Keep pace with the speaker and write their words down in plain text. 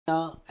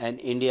China and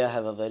India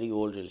have a very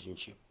old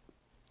relationship.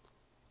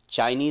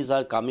 Chinese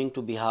are coming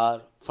to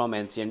Bihar from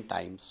ancient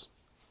times.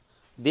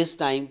 This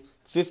time,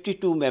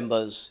 52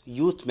 members,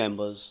 youth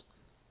members,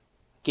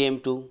 came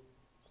to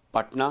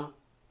Patna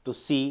to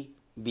see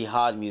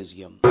Bihar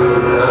Museum.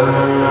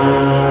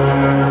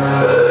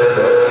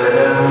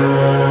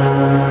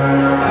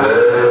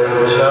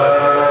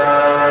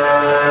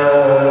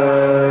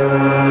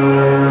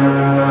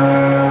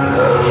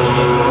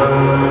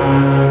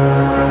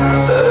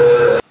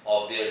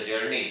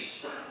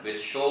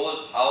 Which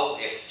shows how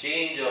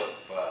exchange of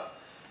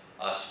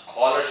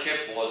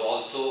scholarship was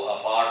also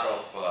a part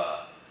of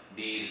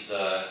these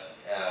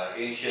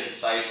ancient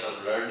sites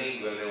of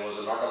learning, where there was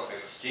a lot of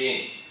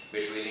exchange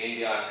between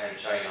India and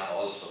China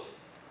also.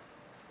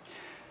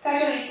 在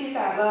这里记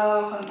载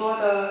了很多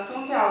的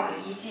宗教的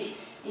遗迹，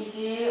以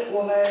及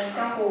我们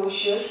相互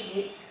学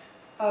习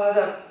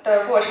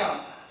的过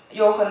程。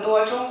有很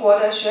多中国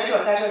的学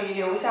者在这里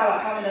留下了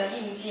他们的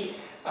印记。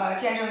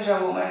见证着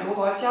我们如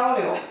何交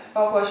流，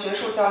包括学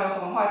术交流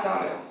和文化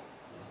交流。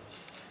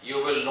You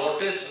will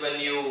notice when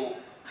you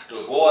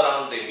to go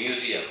around the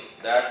museum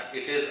that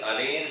it is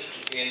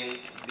arranged in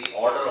the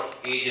order of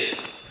ages,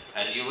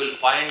 and you will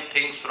find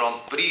things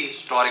from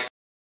prehistoric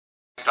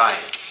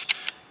times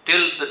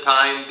till the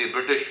time the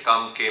British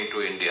came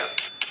to India,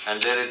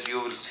 and you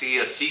will see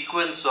a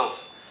sequence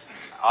of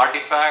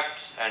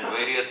artifacts and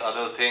various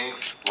other things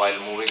while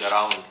moving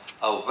around.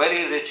 A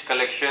very rich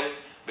collection,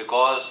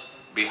 because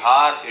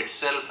Bihar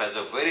itself has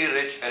a very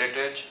rich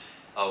heritage,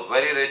 a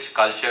very rich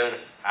culture,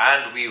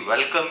 and we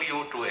welcome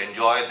you to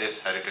enjoy this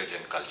heritage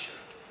and culture.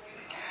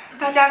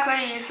 大家可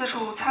以四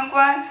处参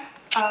观，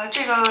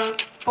这个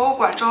博物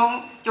馆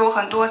中有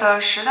很多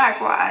的时代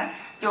馆，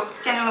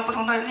见证了不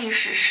同的历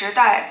史时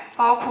代，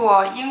包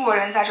括英国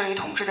人在这里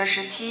统治的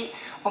时期。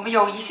我们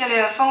有一系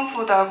列丰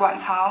富的馆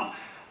藏，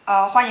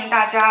欢迎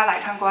大家来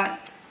参观。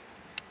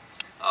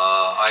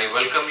I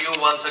welcome you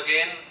once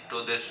again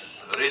to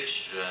this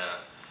rich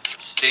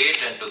state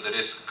and to the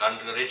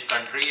rich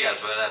country, as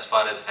well as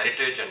far as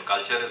heritage and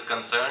culture is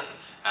concerned,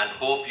 and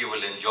hope you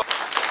will enjoy.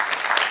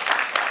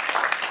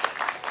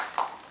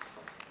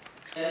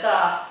 觉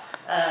得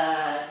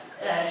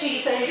这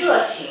一份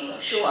热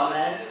情是我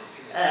们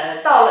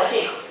到了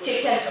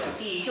这片土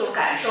地就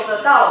感受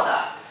得到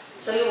的，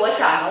所以我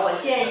想呢，我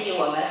建议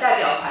我们代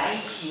表团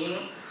一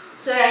行，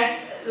虽然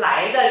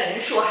来的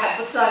人数还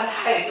不算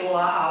太多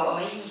哈，我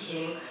们一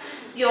行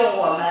用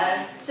我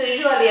们最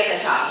热烈的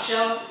掌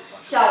声。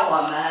向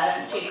我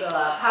们这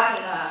个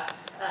PATNA，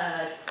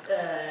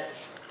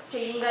 这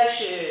应该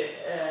是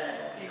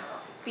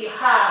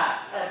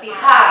Bihar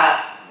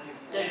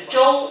的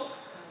州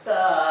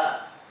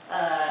的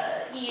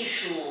艺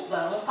术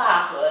文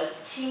化和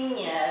青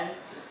年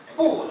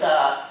部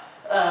的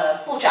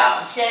部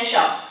长先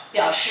生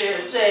表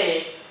示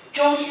最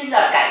衷心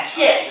的感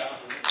谢。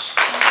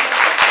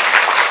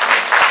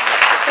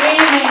Good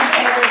evening,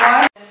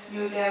 everyone. This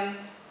museum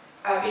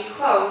be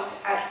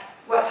closed at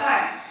what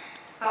time?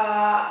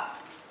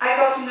 I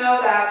got to know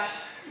that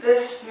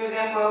this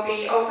museum will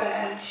be open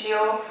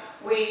until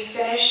we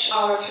finish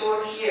our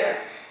tour here.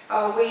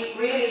 We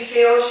really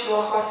felt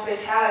your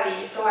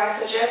hospitality, so I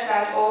suggest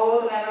that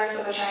all the members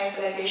of the Chinese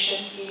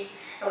delegation give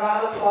a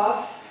round of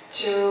applause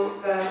to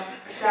the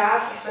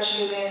staff,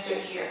 especially the minister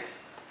here.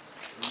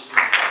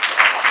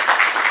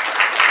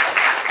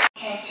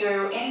 Came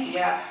to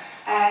India,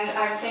 and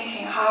I'm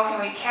thinking, how can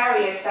we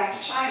carry it back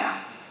to China?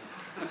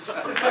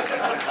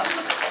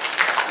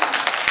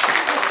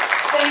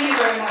 Thank you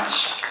very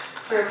much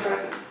for your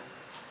presence.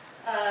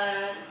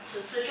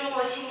 此次中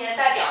国青年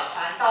代表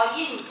团到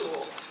印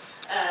度，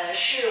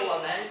是我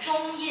们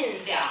中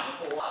印两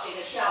国这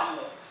个项目，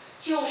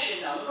就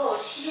是能够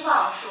希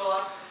望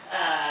说，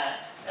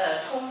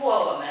通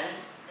过我们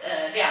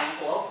两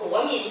国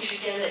国民之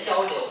间的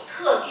交流，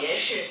特别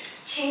是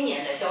青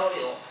年的交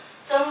流，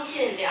增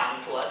进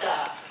两国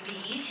的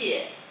理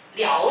解、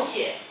了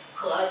解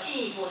和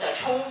进一步的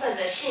充分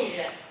的信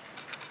任。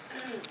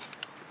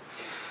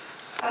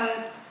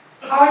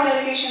Our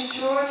delegation's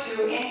tour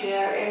to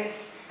India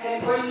is an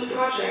important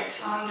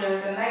project under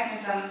the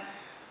mechanism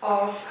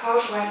of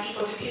cultural and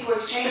people-to-people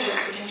exchanges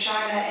between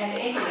China and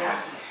India.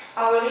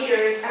 Our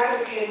leaders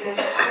advocate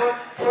this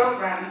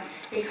program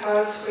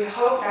because we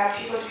hope that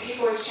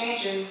people-to-people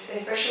exchanges,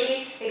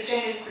 especially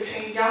exchanges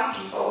between young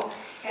people,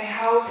 can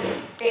help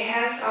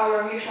enhance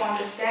our mutual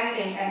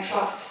understanding and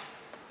trust.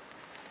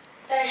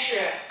 但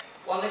是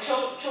我们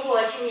中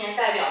国青年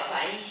代表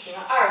团一行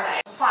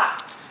200话。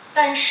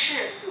但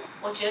是，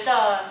我觉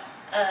得，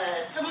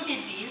增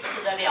进彼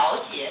此的了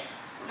解，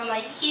那么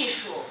艺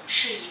术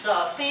是一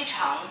个非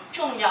常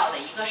重要的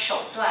一个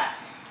手段，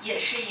也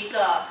是一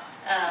个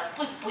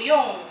不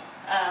用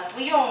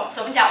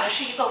怎么讲呢？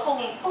是一个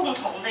共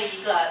同的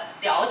一个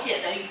了解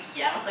的语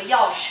言和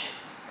钥匙。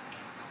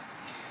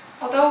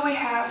Although we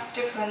have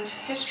different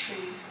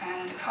histories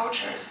and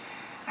cultures,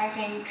 I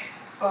think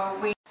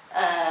we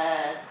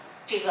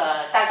这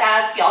个大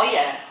家表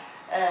演。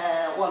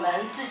我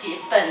们自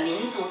己本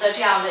民族的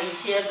这样的一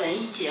些文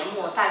艺节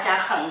目，大家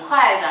很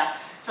快的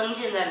增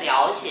进了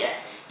了解，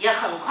也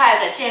很快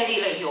的建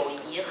立了友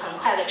谊，很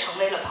快的成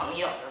为了朋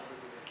友。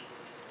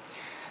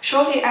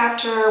Shortly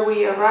after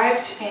we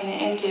arrived in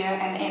India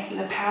and in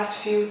the past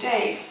few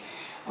days,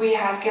 we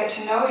have get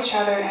to know each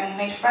other and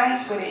made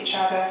friends with each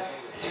other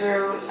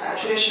through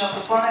traditional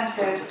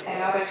performances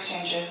and other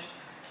exchanges.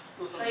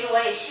 所以我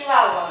也希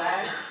望我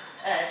们，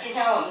今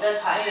天我们的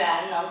团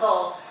员能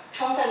够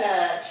充分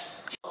的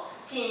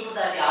进一步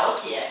的了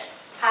解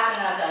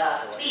PATNA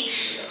的历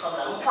史和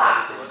文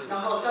化，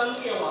能够增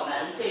进我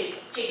们对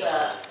这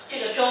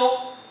个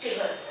州、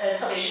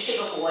特别是这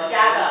个国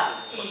家的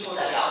进一步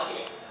的了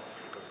解。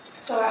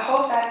So I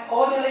hope that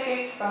all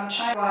delegates from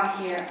China are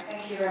here.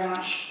 Thank you very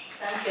much.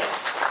 Thank you.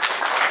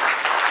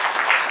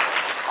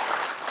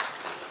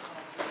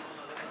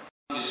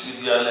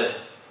 विश्वविद्यालय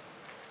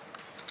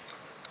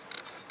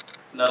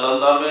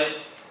नालंदा में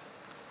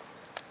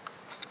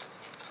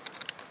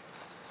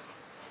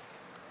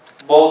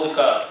बौद्ध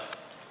का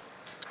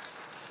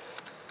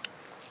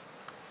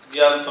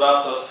ज्ञान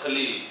प्राप्त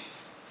स्थली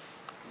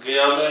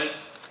गया में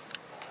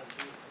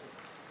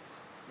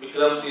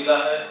विक्रमशिला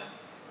है।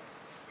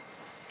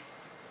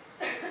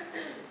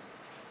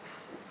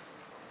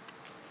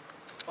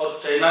 और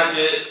चाइना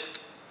के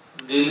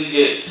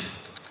डेलीगेट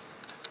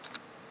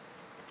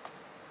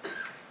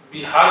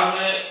बिहार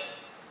में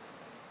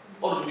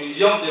और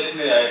म्यूजियम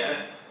देखने आए हैं।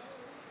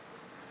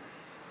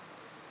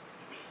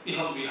 ये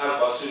हम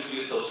बिहार वासियों के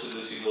लिए सबसे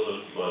बेसी गौरव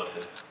की बात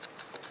है।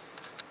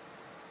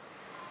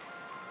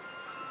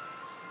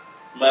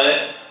 मैं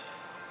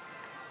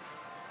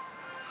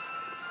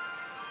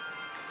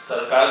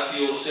सरकार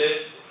की ओर से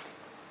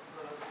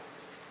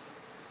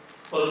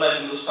और मैं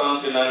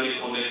हिंदुस्तान के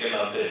नागरिक होने के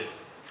नाते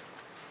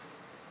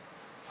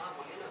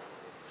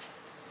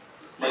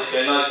मैं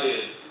चाइना के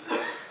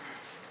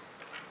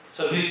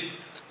सभी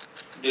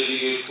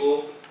डेलीगेट को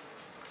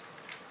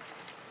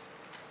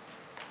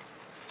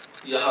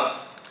यहाँ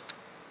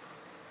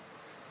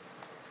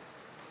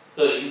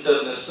तो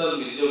इंटरनेशनल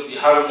म्यूजियम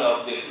बिहार में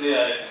आप देखने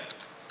आए हैं,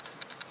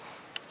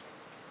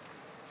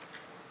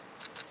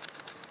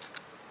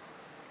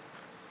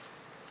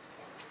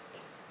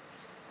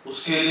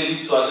 उसके लिए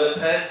भी स्वागत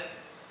है।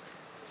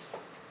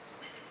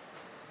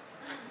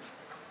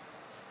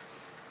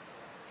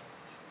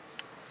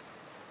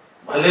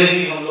 भले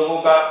ही हम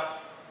लोगों का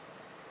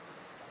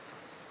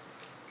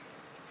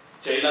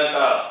चाइना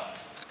का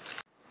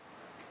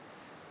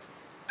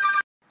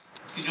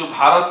कि जो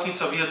भारत की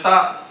सभ्यता,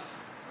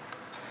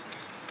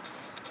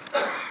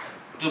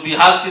 जो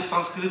बिहार की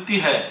संस्कृति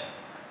है,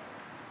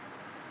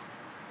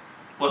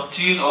 वह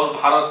चीन और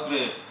भारत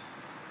में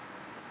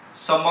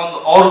संबंध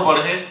और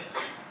बढ़े,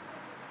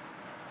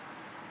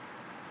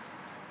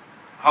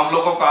 हम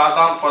लोगों का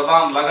आदान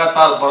प्रदान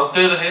लगातार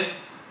बढ़ते रहे।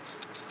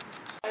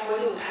 国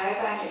际舞台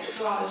扮演着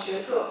重要的角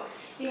色。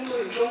印度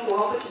与中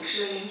国不仅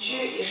是邻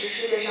居，也是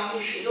世界上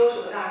历史悠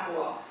久的大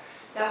国。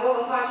两国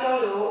文化交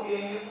流源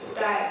于古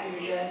代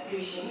旅人、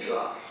旅行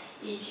者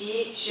以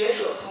及学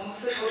者从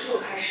丝绸之路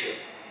开始。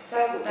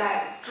在古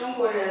代，中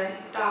国人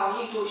到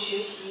印度学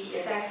习，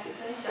也在此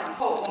分享。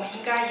后，我们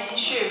应该延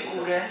续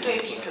古人对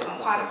彼此文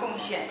化的贡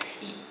献，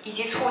以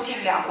及促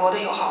进两国的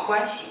友好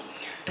关系。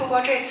通过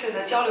这次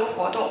的交流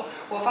活动，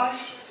我方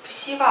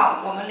希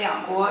望我们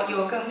两国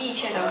有更密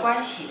切的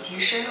关系及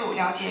深入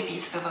了解彼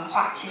此的文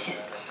化。谢谢。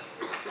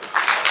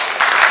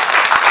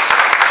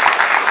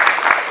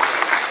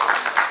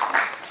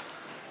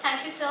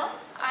Thank you, sir.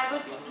 I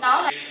would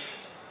now like.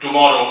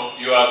 Tomorrow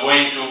you are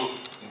going to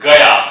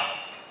Gaya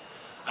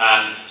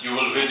and you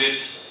will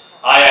visit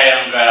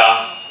IIM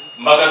Gaya,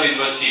 Magad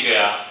University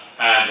Gaya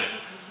and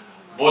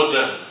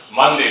Buddha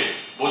Mandir,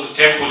 Buddha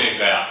Temple in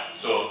Gaya.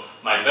 So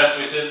my best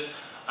wishes.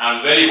 I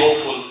am very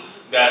hopeful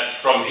that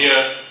from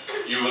here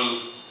you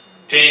will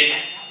take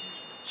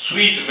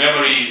sweet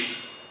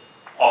memories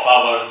of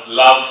our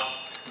love.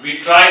 We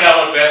tried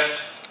our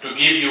best to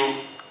give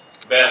you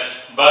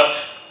best, but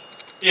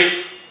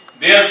if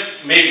there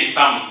may be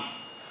some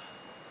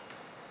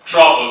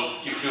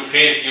trouble if you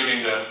face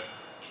during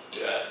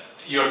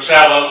your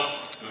travel,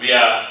 we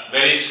are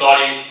very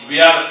sorry.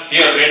 We are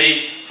here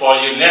ready for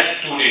you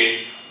next 2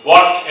 days.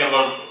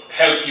 Whatever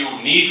help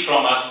you need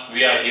from us,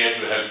 we are here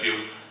to help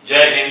you.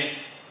 Jai Hind,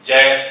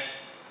 Jai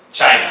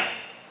China.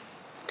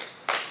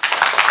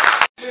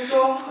 之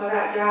中和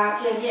大家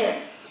见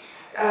面，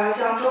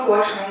向中国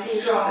传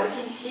递重要的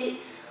信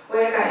息。我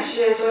也感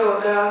谢所有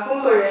的工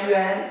作人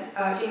员，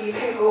尽力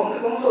配合我们的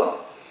工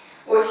作。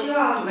我希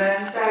望你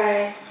们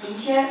在明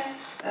天，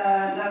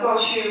能够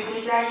去菩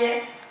提伽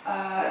耶，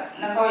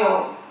能够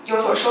有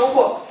所收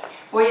获。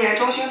我也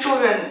衷心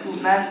祝愿你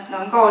们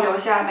能够留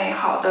下美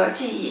好的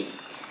记忆。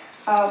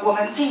我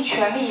们尽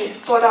全力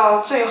做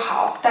到最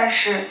好，但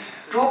是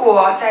如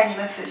果在你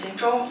们此行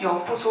中有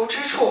不足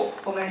之处，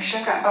我们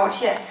深感抱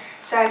歉。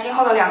在今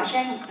后的2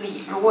天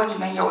里，如果你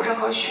们有任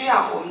何需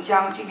要，我们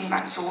将尽力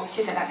满足。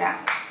谢谢大家。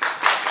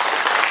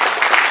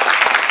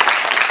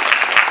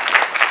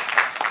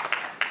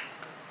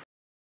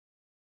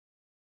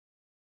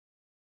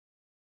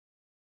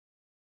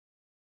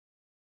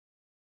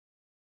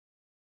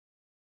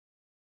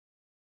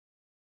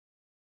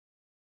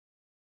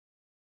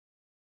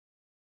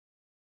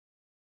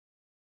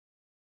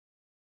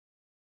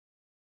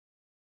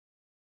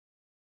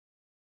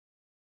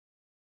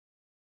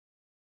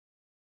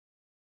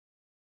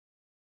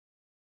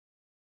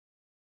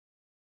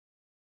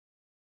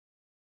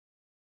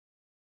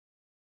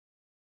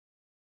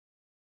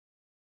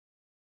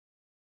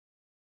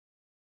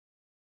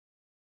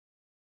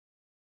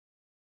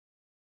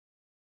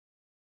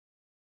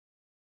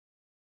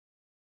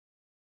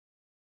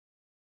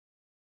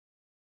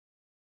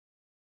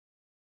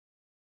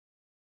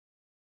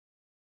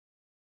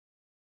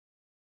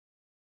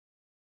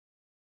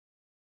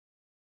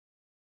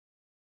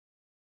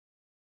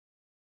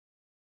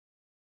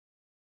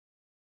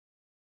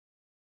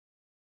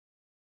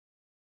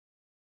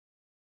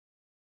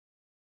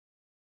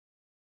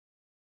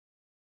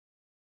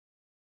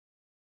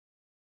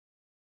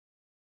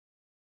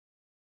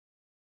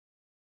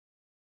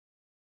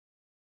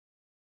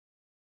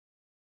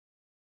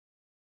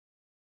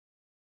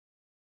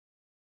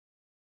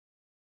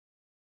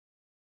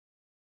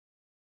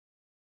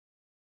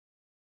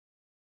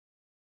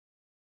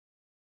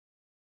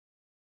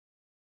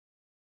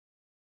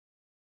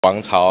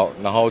王朝，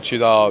然后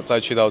再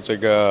去到这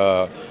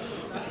个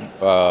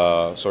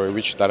sorry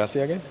which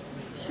dynasty again?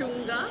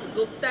 Shunga,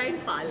 Gupta and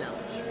Pala.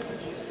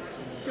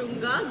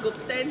 Shunga,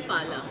 Gupta and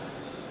Pala.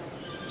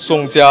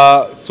 宋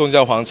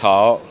家皇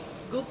朝。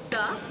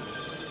Gupta,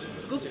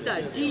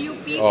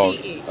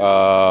 G-U-P-T-A.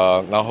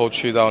 然后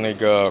去到那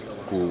个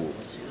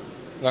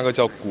那个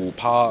叫古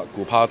帕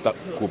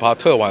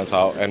特王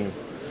朝 and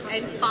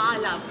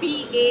Pala,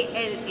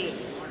 P-A-L-A.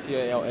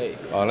 P-A-L-A.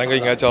 那个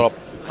应该叫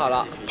帕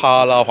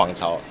拉皇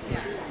朝。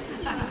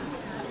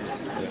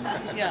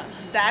Yeah,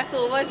 that's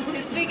over.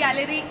 History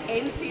gallery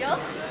ends here.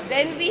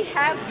 Then we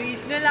have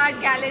regional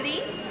art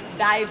gallery,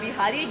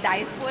 Bihari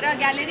diaspora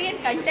gallery, and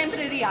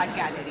contemporary art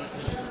gallery.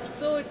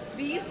 So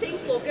these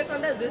things focus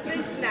on the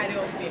recent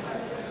scenario of Bihar.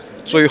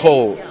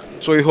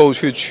 最后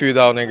去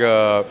到那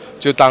个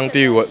就当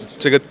地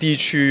这个地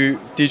区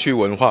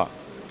文化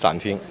展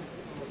厅。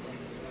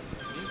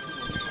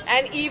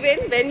And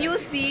even when you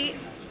see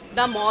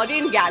the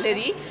modern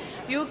gallery,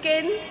 you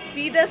can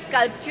see the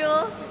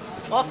sculpture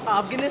of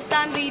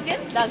Afghanistan region,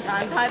 the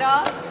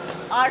Gandhara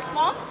art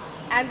form,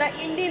 and the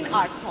Indian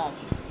art form,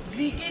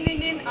 Greek and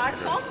Indian art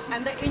form,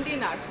 and the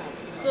Indian art form.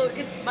 So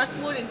it's much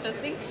more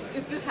interesting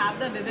if you have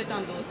the visit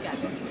on those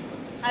galleries.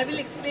 I will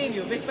explain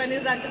you which one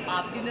is the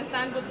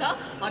Afghanistan Buddha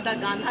or the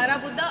Gandhara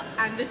Buddha,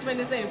 and which one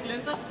is the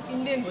influence of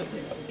Indian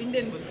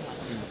Buddha.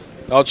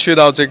 然后去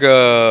到这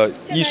个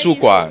艺术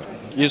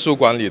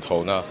馆里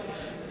头呢，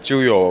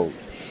就有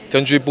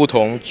根据不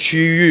同区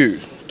域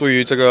对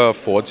于这个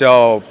佛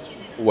教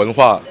文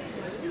化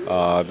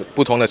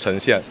不同的呈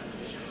现。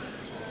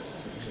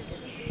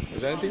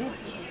Is there anything?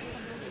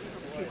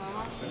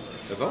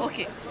 That's all?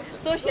 Okay.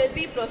 So shall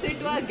we proceed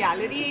to our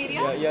gallery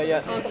area?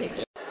 Yeah. Okay.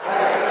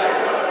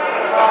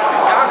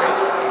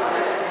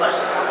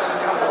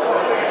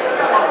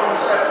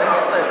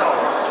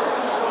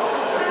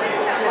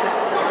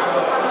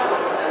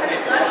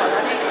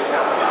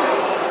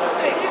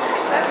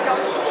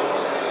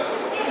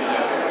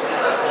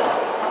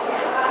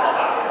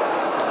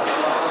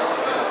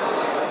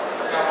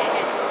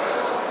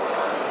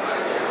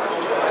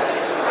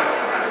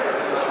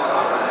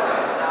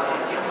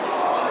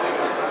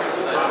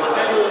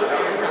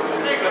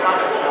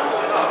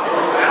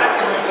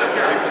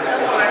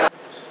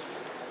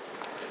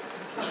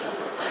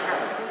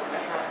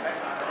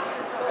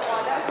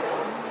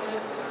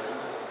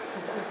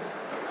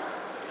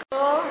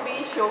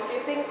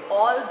 Showcasing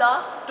all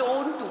the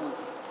stone tools,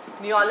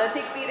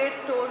 Neolithic period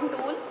stone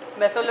tool,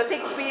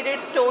 Mesolithic period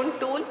stone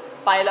tool,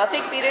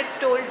 Paleolithic period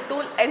stone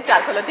tool, and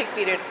Chalcolithic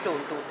period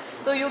stone tool.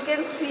 So you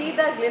can see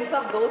the glimpse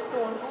of those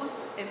stone tools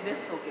in this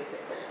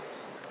showcases.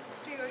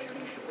 这个是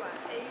历史馆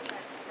A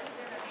展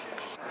现的是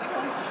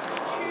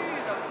区域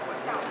的佛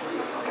像和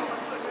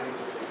特征，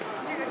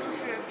这个就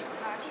是比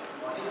哈区。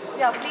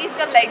Yeah, please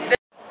come like this.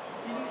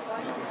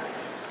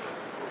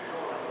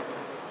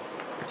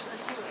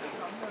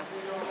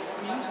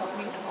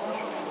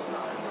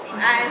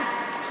 And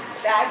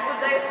that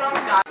Buddha is from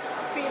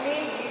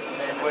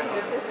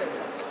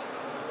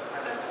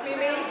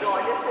female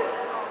goddesses.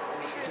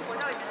 是佛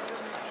教里面的这个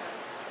女神。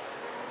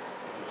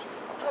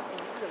这个鼻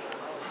子。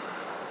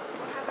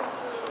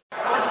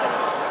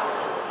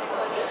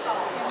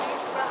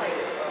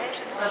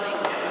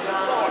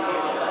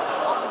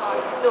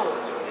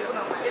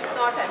It's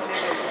not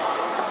emblematic.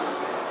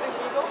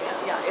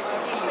 Yeah, it's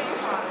healing.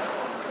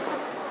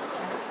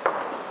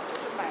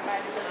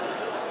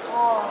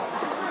 Oh.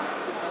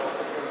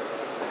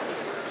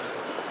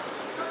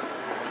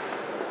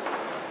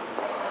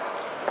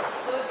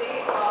 So they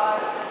are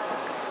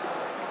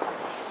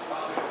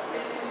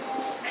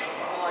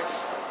gods.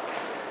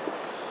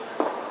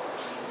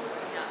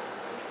 Yeah.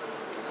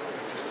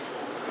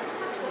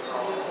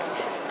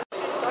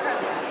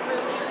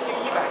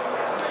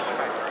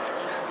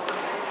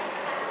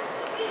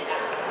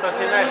 到现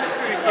在是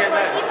现在。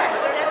100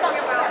个人放出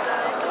来的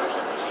都是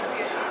10月。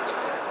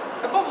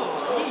不，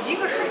一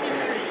个世纪是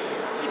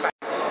100。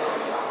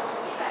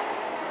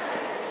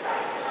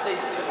类似。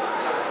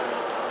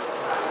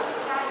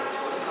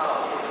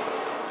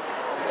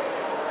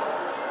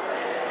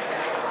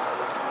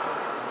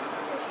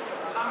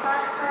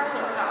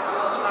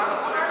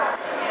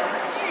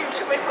是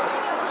为好听。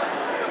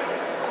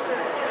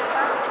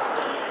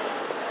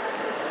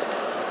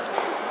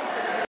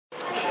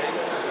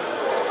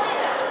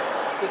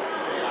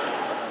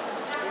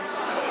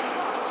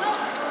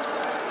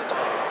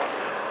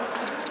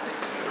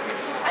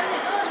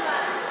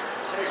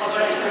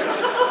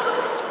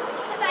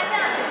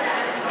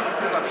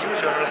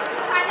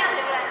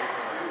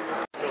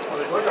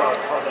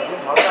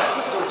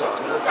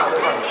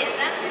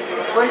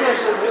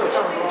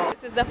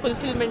This is the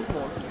fulfillment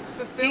mode.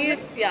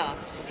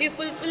 He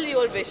fulfill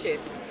your wishes.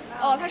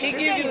 哦，它实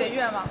现你的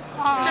愿望。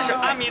这是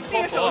阿弥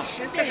陀佛，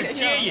实这是现你的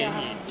接引愿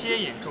望。你，接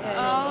引众生。哦。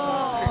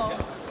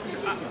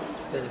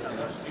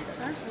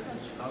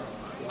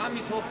阿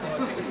弥陀佛，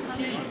这个是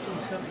接引众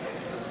生，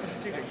是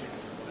这个意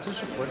思。这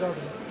是佛教的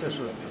吗？这是。